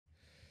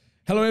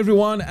Hello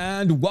everyone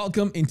and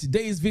welcome. In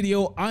today's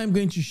video, I'm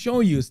going to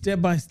show you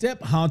step by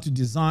step how to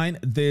design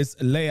this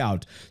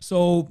layout.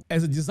 So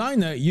as a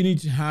designer, you need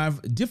to have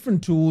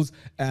different tools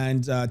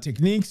and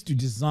techniques to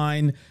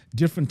design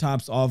different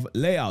types of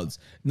layouts.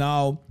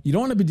 Now, you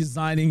don't want to be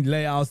designing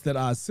layouts that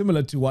are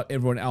similar to what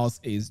everyone else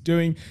is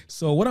doing.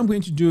 So what I'm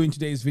going to do in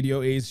today's video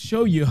is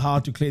show you how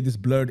to clear this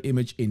blurred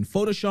image in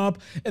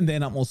Photoshop. And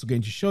then I'm also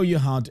going to show you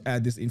how to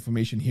add this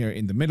information here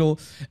in the middle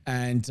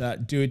and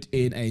do it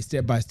in a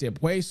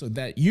step-by-step way so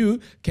that you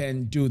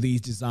can do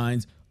these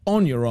designs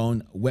on your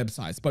own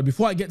websites. But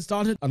before I get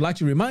started, I'd like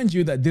to remind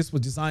you that this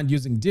was designed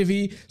using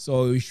Divi.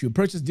 So if you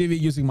purchase Divi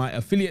using my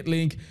affiliate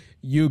link,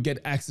 you get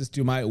access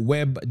to my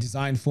web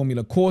design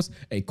formula course,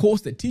 a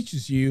course that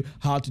teaches you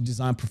how to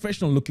design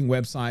professional looking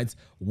websites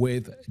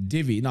with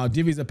Divi. Now,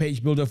 Divi is a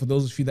page builder. For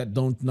those of you that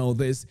don't know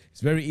this,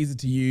 it's very easy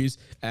to use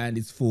and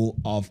it's full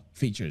of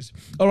features.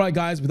 All right,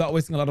 guys, without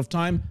wasting a lot of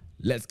time,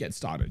 let's get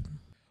started.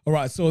 All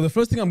right, so the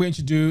first thing I'm going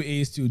to do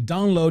is to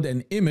download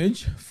an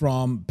image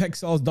from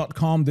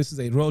pexels.com. This is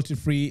a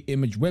royalty-free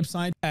image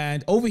website.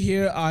 And over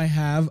here, I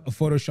have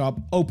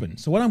Photoshop open.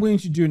 So what I'm going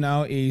to do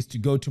now is to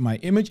go to my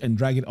image and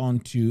drag it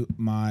onto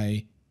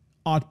my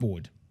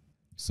artboard.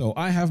 So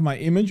I have my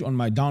image on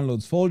my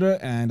downloads folder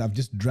and I've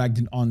just dragged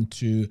it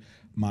onto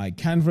my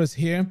canvas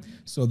here.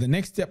 So the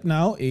next step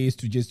now is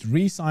to just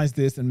resize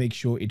this and make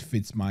sure it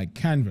fits my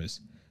canvas,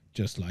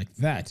 just like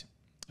that.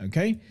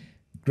 Okay,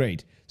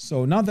 great.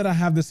 So now that I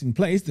have this in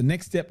place, the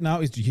next step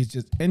now is to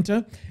just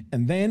enter,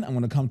 and then I'm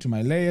going to come to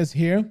my layers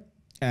here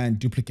and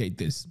duplicate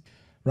this.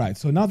 Right,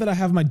 so now that I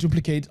have my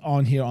duplicate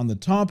on here on the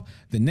top,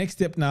 the next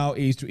step now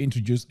is to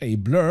introduce a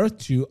blur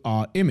to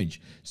our image.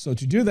 So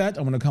to do that,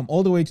 I'm going to come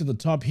all the way to the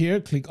top here,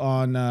 click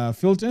on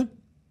filter,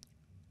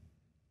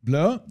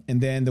 blur, and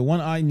then the one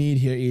I need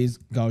here is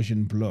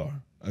Gaussian blur.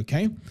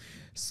 Okay.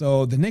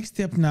 So the next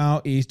step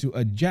now is to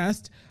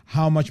adjust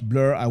how much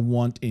blur I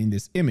want in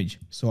this image.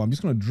 So I'm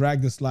just going to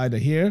drag the slider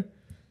here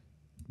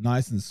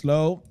nice and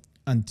slow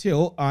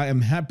until I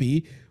am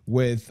happy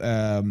with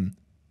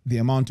the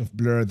amount of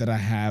blur that I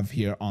have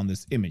here on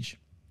this image.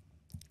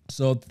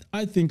 So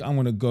I think I'm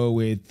going to go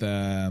with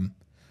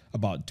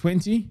about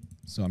 20.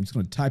 So I'm just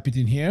going to type it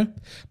in here.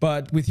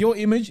 But with your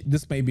image,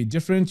 this may be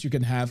different. You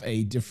can have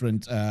a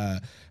different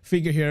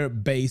figure here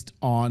based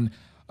on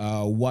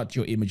what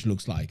your image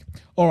looks like.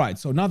 All right,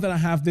 so now that I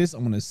have this, I'm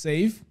going to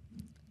save.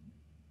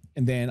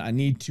 And then I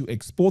need to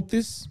export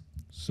this.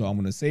 So I'm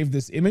going to save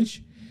this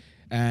image.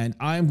 And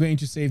I'm going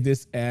to save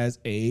this as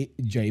a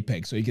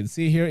JPEG. So you can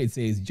see here, it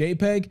says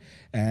JPEG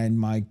and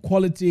my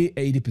quality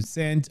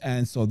 80%.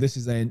 And so this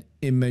is an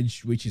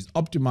image which is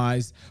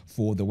optimized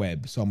for the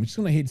web. So I'm just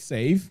going to hit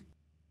save.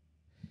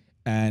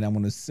 And I'm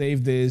going to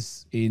save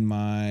this in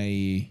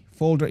my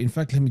folder. In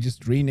fact, let me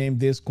just rename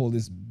this, call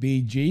this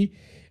BG.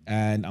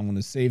 And I'm going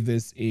to save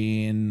this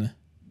in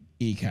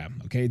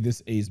eCam. Okay,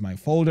 this is my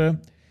folder.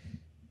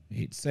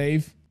 Hit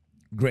save.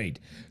 Great.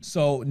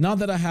 So now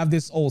that I have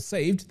this all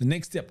saved, the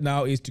next step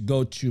now is to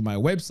go to my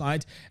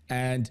website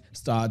and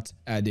start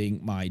adding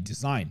my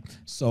design.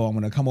 So I'm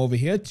going to come over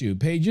here to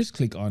pages,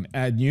 click on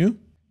add new.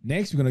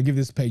 Next, we're going to give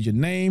this page a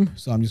name.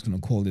 So I'm just going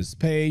to call this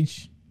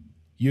page,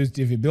 use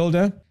Divi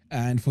Builder.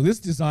 And for this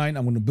design,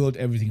 I'm going to build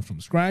everything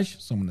from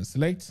scratch. So I'm going to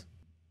select.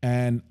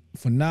 And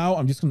for now,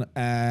 I'm just going to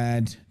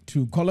add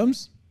 2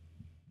 columns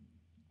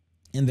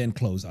and then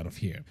close out of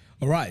here.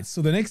 All right,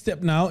 so the next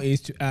step now is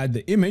to add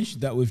the image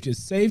that we've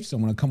just saved. So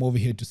I'm going to come over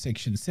here to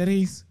section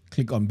settings,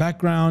 click on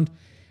background,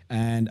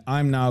 and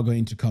I'm now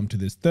going to come to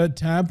this third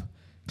tab,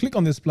 click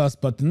on this plus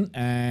button,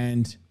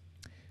 and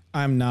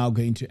I'm now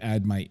going to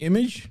add my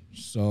image.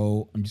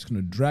 So I'm just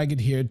going to drag it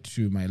here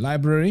to my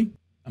library.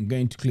 I'm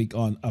going to click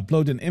on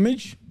upload an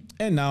image.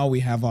 And now we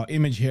have our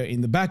image here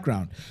in the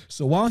background.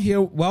 So while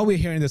we're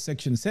here in the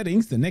section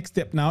settings, the next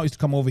step now is to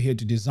come over here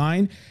to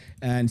design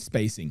and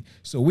spacing.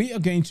 So we are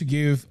going to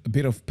give a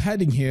bit of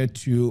padding here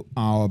to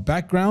our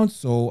background.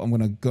 So I'm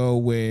going to go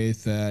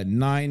with 9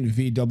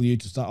 VW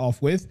to start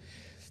off with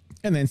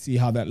and then see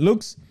how that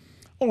looks.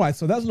 All right,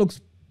 so that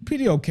looks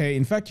pretty okay.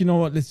 In fact, you know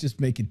what? Let's just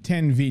make it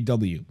 10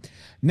 VW.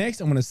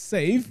 Next, I'm going to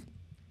save.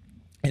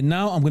 And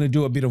now I'm going to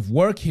do a bit of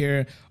work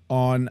here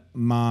on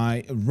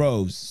my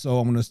rows. So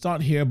I'm going to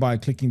start here by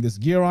clicking this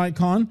gear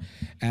icon,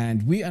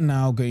 and we are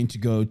now going to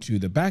go to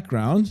the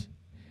background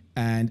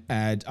and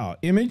add our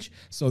image.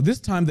 So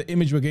this time the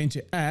image we're going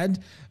to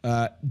add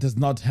does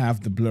not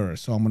have the blur.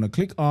 So I'm going to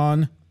click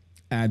on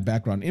add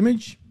background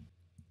image.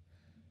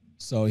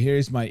 So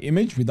here's my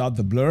image without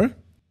the blur.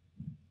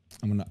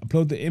 I'm going to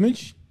upload the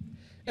image.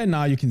 And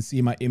now you can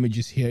see my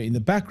images here in the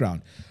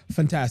background.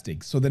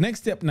 Fantastic. So the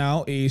next step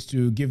now is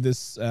to give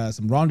this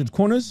some rounded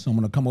corners. So I'm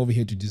going to come over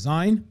here to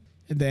design,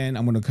 and then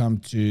I'm going to come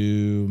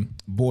to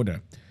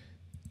border.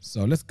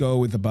 So let's go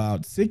with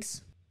about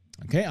 6.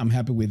 Okay, I'm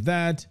happy with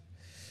that.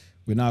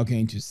 We're now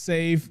going to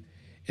save.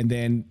 And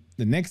then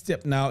the next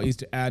step now is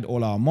to add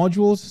all our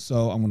modules.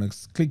 So I'm going to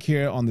click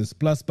here on this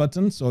plus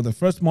button. So the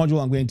first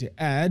module I'm going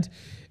to add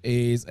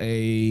is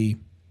a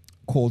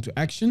call to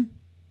action.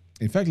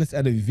 In fact, let's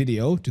add a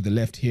video to the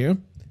left here.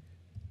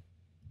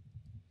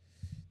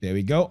 There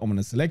we go. I'm going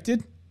to select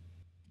it.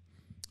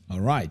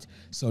 All right.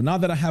 So now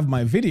that I have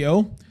my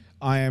video,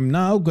 I am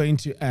now going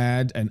to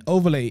add an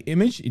overlay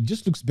image. It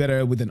just looks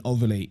better with an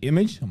overlay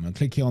image. I'm going to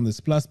click here on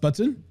this plus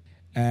button.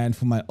 And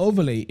for my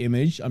overlay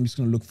image, I'm just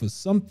going to look for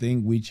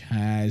something which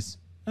has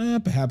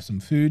perhaps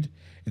some food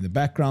in the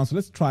background. So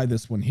let's try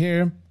this one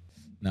here.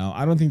 Now,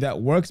 I don't think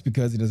that works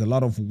because it has a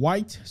lot of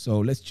white. So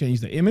let's change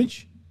the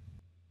image.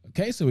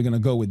 Okay, so we're going to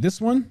go with this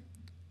one.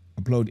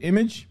 Upload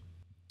image.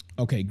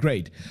 Okay,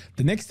 great.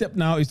 The next step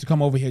now is to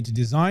come over here to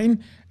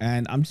design,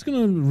 and I'm just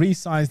going to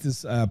resize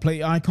this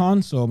play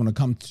icon. So I'm going to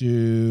come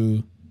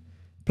to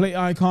play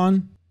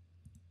icon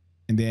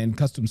and then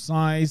custom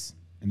size,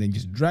 and then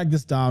just drag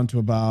this down to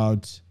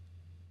about,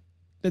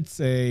 let's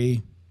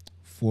say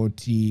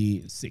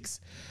 46.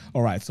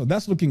 All right, so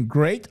that's looking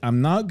great.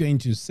 I'm now going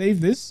to save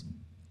this.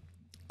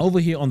 Over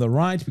here on the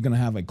right, we're going to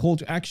have a call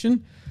to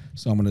action.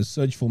 So I'm going to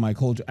search for my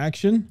call to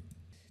action.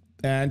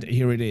 And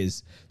here it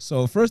is.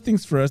 So first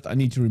things first, I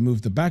need to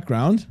remove the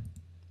background.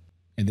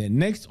 And then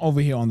next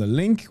over here on the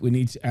link, we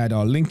need to add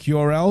our link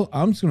URL.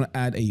 I'm just going to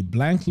add a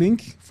blank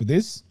link for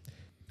this.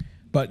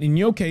 But in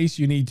your case,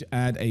 you need to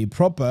add a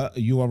proper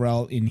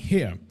URL in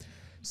here.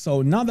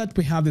 So now that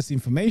we have this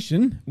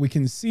information, we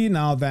can see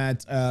now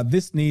that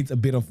this needs a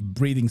bit of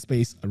breathing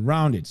space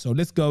around it. So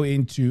let's go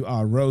into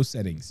our row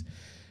settings.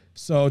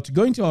 So to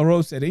go into our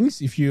row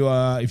settings, if you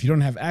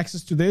don't have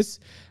access to this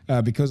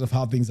because of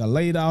how things are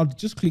laid out,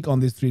 just click on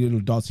these three little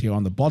dots here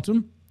on the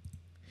bottom.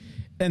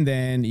 And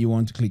then you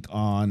want to click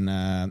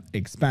on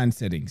expand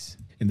settings.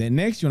 And then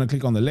next you want to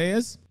click on the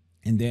layers,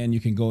 and then you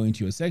can go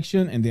into your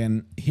section. And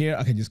then here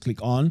I can just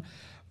click on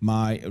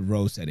my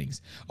row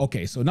settings.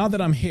 Okay, so now that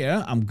I'm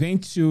here, I'm going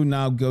to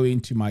now go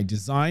into my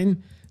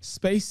design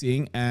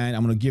spacing, and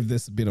I'm going to give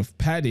this a bit of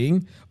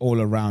padding all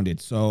around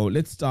it. So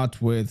let's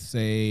start with,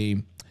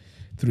 say,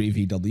 3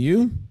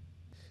 VW.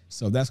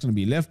 So that's going to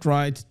be left,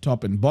 right,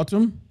 top and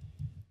bottom.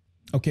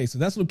 Okay, so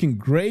that's looking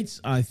great.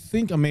 I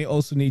think I may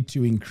also need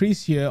to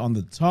increase here on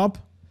the top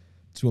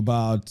to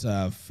about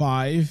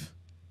 5.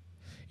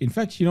 In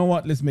fact, you know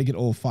what? Let's make it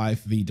all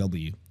 5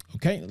 VW.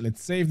 Okay,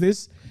 let's save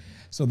this.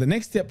 So the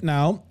next step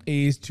now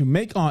is to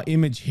make our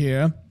image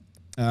here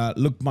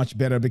look much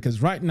better,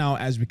 because right now,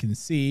 as we can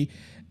see,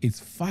 it's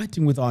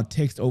fighting with our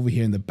text over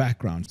here in the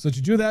background. So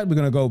to do that, we're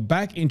going to go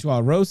back into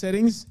our row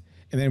settings,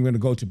 and then we're going to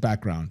go to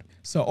background.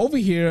 So over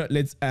here,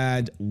 let's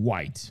add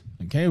white.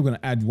 Okay, we're going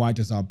to add white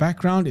as our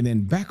background. And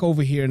then back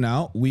over here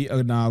now, we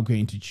are now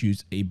going to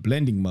choose a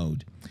blending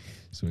mode.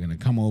 So we're going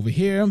to come over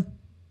here.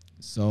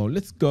 So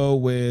let's go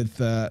with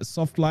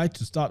soft light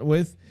to start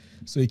with.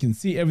 So you can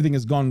see everything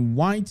has gone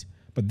white,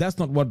 but that's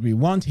not what we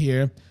want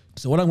here.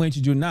 So what I'm going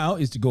to do now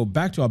is to go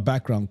back to our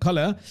background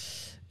color.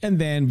 And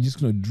then we're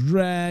just going to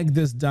drag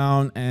this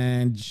down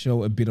and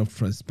show a bit of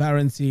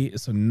transparency.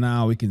 So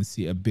now we can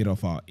see a bit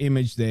of our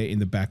image there in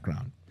the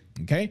background.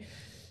 Okay,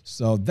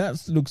 so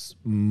that looks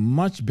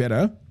much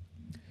better.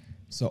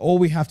 So all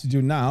we have to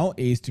do now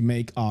is to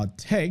make our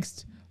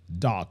text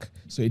dark,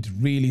 so it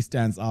really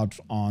stands out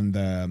on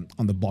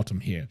the bottom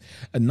here.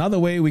 Another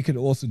way we could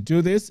also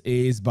do this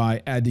is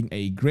by adding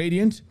a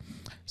gradient.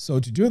 So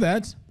to do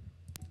that,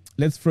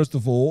 let's first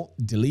of all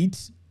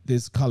delete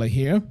this color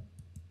here.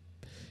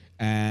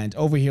 And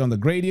over here on the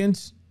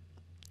gradient,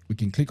 we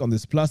can click on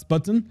this plus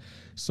button.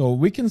 So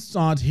we can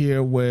start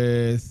here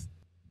with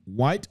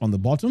white on the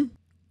bottom,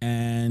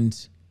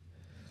 and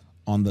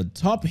on the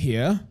top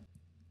here,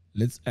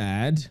 let's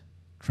add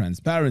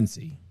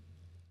transparency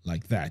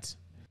like that.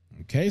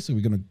 Okay, so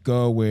we're going to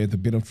go with a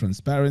bit of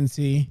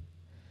transparency.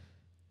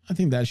 I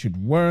think that should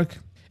work.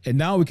 And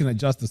now we can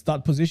adjust the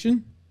start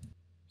position.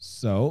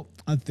 So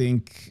I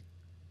think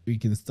we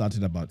can start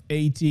at about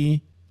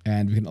 80.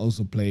 And we can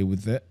also play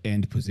with the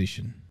end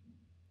position.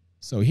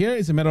 So here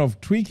it's a matter of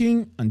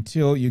tweaking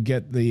until you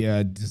get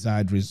the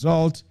desired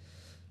result.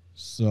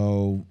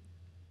 So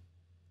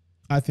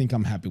I think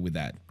I'm happy with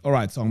that. All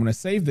right, so I'm going to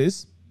save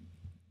this.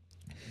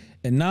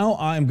 And now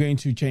I'm going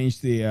to change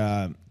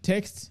the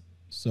text.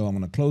 So I'm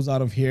going to close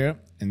out of here,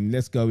 and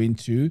let's go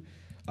into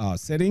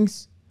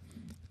settings,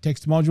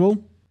 text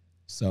module.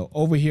 So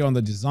over here on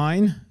the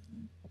design,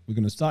 we're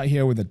going to start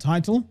here with the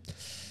title.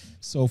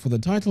 So for the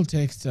title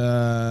text,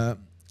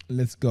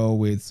 let's go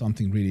with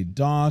something really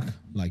dark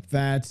like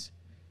that.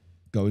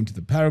 Go into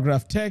the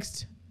paragraph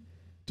text,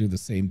 do the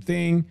same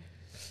thing.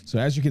 So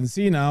as you can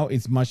see now,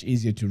 it's much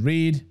easier to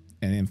read.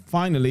 And then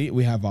finally,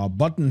 we have our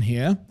button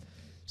here.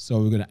 So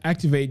we're going to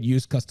activate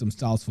use custom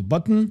styles for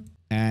button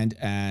and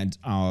add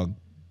our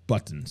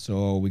button.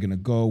 So we're going to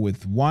go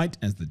with white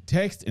as the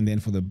text. And then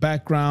for the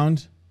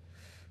background,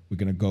 we're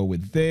going to go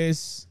with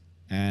this.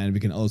 And we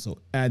can also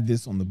add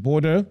this on the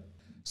border.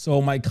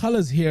 So my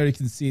colors here, you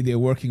can see they're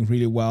working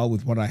really well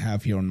with what I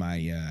have here on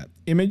my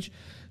image,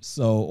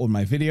 so on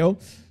my video.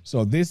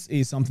 So this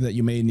is something that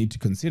you may need to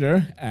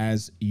consider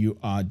as you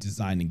are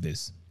designing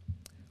this.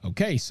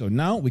 Okay, so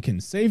now we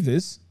can save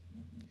this,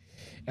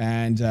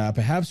 and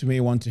perhaps we may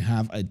want to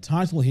have a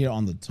title here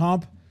on the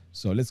top.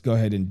 So let's go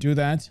ahead and do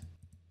that.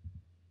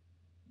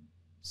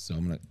 So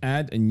I'm going to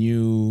add a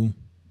new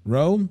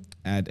row,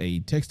 add a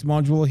text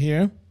module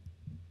here.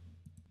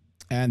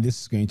 And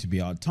this is going to be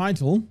our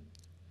title.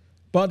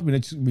 But we're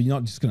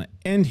not just going to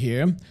end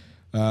here.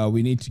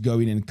 We need to go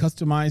in and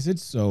customize it.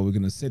 So we're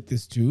going to set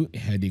this to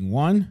heading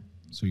 1.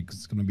 So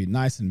it's going to be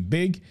nice and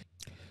big.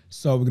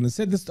 So we're going to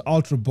set this to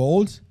ultra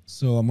bold.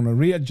 So I'm going to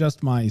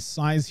readjust my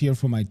size here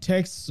for my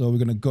text. So we're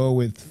going to go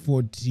with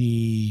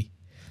 40.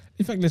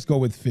 In fact, let's go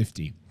with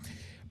 50.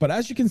 But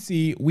as you can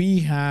see, we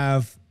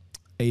have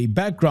a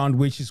background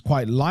which is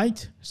quite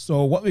light.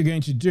 So what we're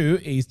going to do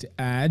is to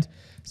add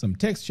some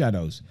text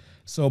shadows.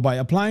 So by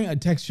applying a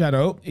text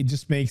shadow, it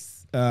just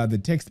makes the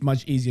text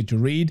much easier to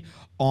read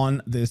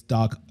on this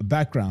dark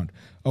background.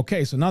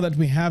 Okay, so now that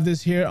we have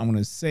this here, I'm going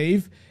to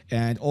save.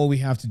 And all we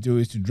have to do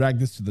is to drag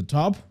this to the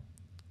top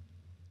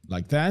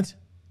like that.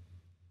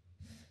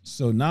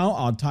 So now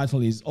our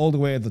title is all the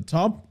way at the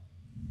top.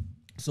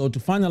 So to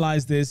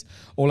finalize this,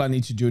 all I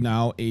need to do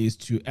now is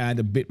to add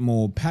a bit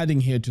more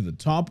padding here to the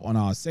top on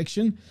our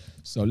section.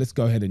 So let's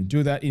go ahead and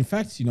do that. In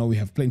fact, we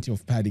have plenty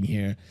of padding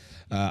here.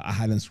 I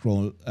hadn't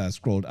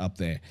scrolled up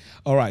there.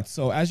 All right.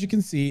 So as you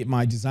can see,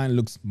 my design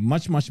looks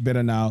much, much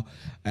better now.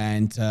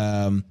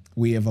 And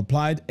we have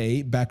applied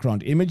a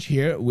background image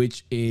here,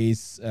 which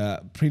is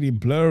pretty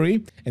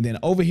blurry. And then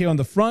over here on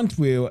the front,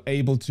 we're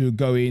able to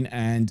go in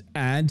and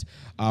add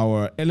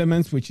our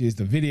elements, which is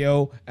the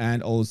video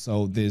and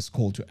also this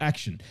call to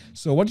action.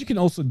 So what you can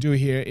also do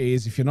here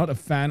is, if you're not a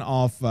fan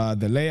of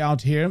the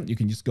layout here, you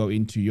can just go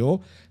into your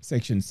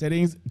section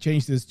settings,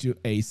 change this to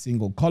a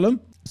single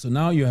column. So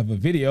now you have a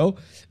video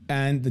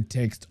and the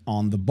text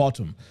on the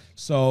bottom.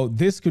 So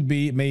this could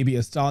be maybe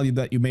a style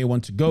that you may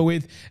want to go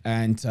with.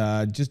 And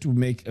just to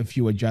make a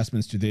few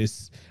adjustments to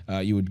this,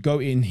 you would go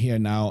in here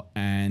now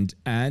and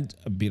add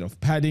a bit of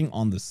padding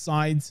on the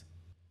sides.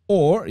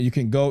 Or you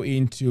can go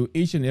into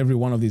each and every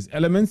one of these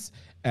elements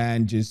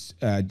and just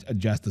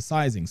adjust the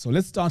sizing. So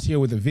let's start here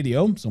with a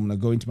video. So I'm going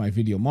to go into my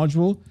video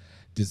module,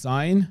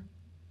 design,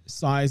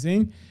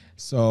 sizing.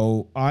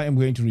 So I am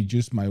going to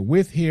reduce my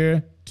width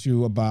here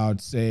to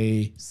about,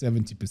 say,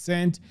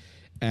 70%.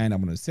 And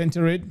I'm going to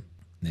center it,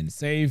 then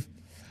save.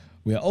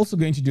 We are also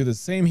going to do the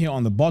same here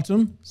on the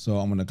bottom. So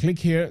I'm going to click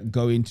here,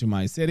 go into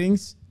my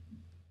settings,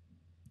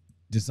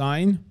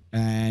 design,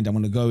 and I'm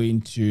going to go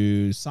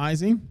into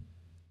sizing,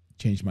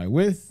 change my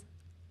width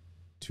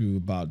to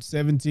about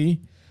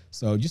 70.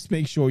 So just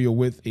make sure your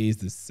width is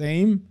the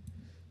same.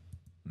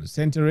 I'm going to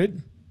center it.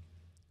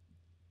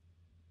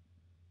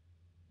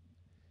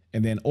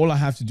 And then all I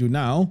have to do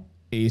now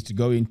is to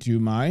go into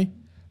my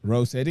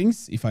row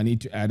settings. If I need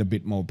to add a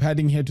bit more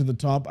padding here to the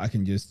top, I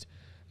can just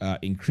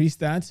increase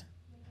that.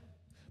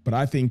 But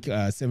I think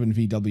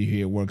 7VW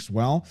here works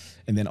well.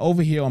 And then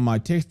over here on my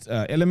text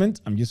element,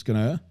 I'm just going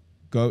to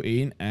go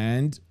in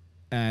and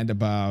add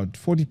about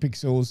 40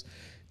 pixels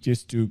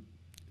just to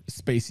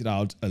space it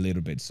out a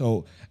little bit.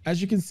 So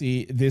as you can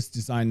see, this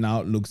design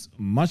now looks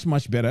much,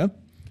 much better.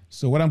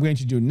 So what I'm going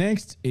to do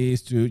next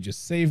is to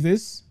just save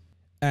this.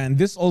 And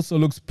this also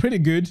looks pretty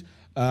good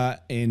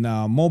in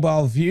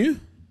mobile view.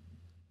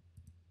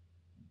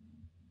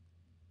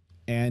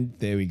 And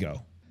there we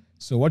go.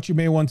 So what you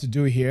may want to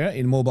do here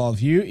in mobile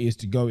view is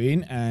to go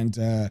in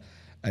and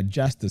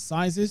adjust the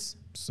sizes.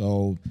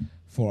 So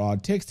for our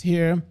text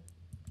here,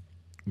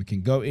 we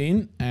can go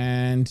in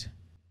and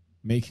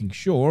making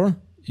sure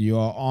you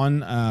are on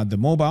the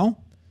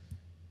mobile,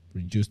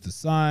 reduce the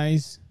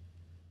size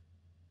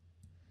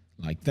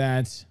like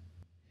that,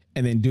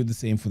 and then do the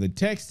same for the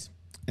text.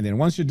 And then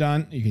once you're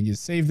done, you can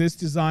just save this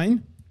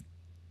design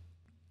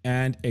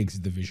and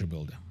exit the Visual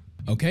Builder.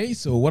 Okay,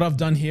 so what I've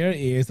done here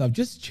is I've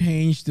just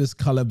changed this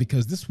color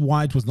because this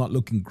white was not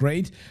looking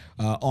great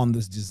on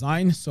this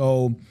design.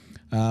 So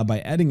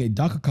by adding a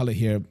darker color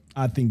here,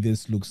 I think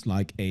this looks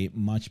like a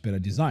much better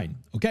design.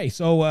 Okay,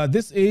 so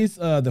this is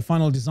the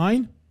final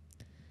design.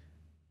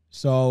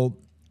 So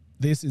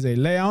this is a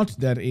layout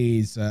that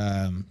is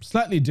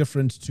slightly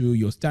different to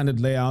your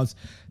standard layouts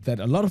that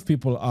a lot of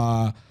people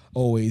are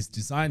always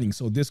designing.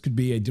 So this could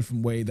be a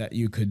different way that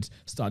you could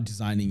start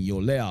designing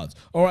your layouts.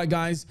 All right,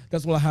 guys,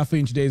 that's all I have for you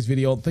in today's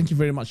video. Thank you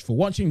very much for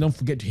watching. Don't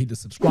forget to hit the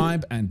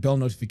subscribe and bell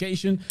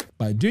notification.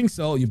 By doing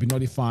so, you'll be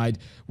notified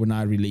when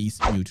I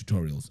release new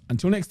tutorials.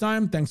 Until next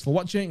time, thanks for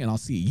watching, and I'll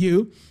see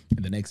you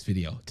in the next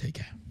video. Take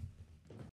care.